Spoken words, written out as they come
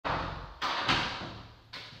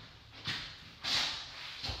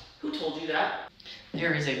told you that.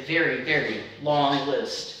 There is a very, very long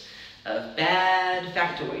list of bad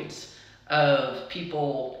factoids of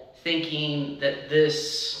people thinking that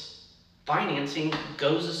this financing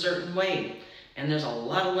goes a certain way. And there's a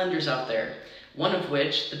lot of lenders out there, one of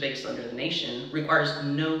which, the biggest lender in the nation, requires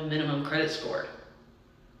no minimum credit score.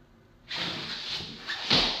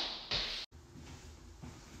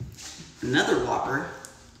 Another whopper,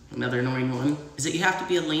 another annoying one, is that you have to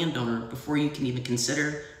be a landowner before you can even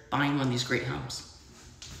consider buying one of these great homes.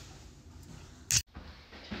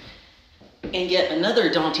 And yet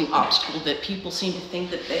another daunting obstacle that people seem to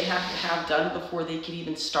think that they have to have done before they can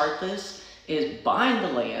even start this is buying the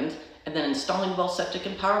land and then installing well septic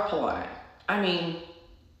and power pole on it. I mean,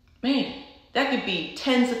 man, that could be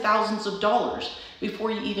tens of thousands of dollars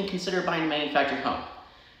before you even consider buying a manufactured home.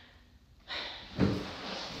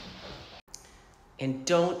 And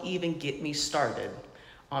don't even get me started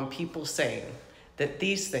on people saying that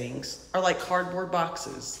these things are like cardboard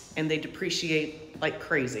boxes and they depreciate like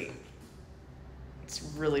crazy. It's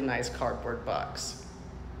a really nice cardboard box.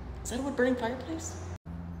 Is that a wood burning fireplace?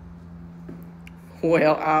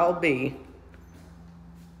 Well, I'll be.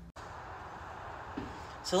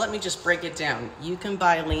 So let me just break it down. You can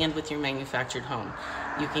buy land with your manufactured home.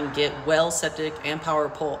 You can get well, septic, and power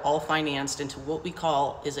pole all financed into what we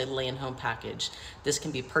call is a land home package. This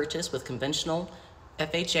can be purchased with conventional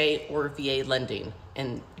FHA or VA lending,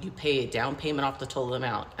 and you pay a down payment off the total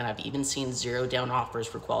amount, and I've even seen 0 down offers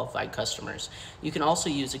for qualified customers. You can also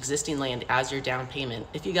use existing land as your down payment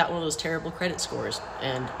if you got one of those terrible credit scores,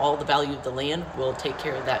 and all the value of the land will take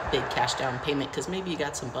care of that big cash down payment because maybe you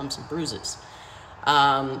got some bumps and bruises.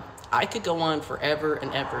 I could go on forever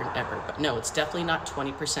and ever and ever, but no, it's definitely not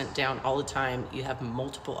 20% down all the time. You have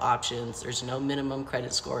multiple options. There's no minimum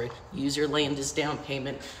credit score. Use your land as down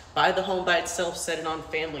payment. Buy the home by itself, set it on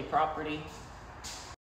family property.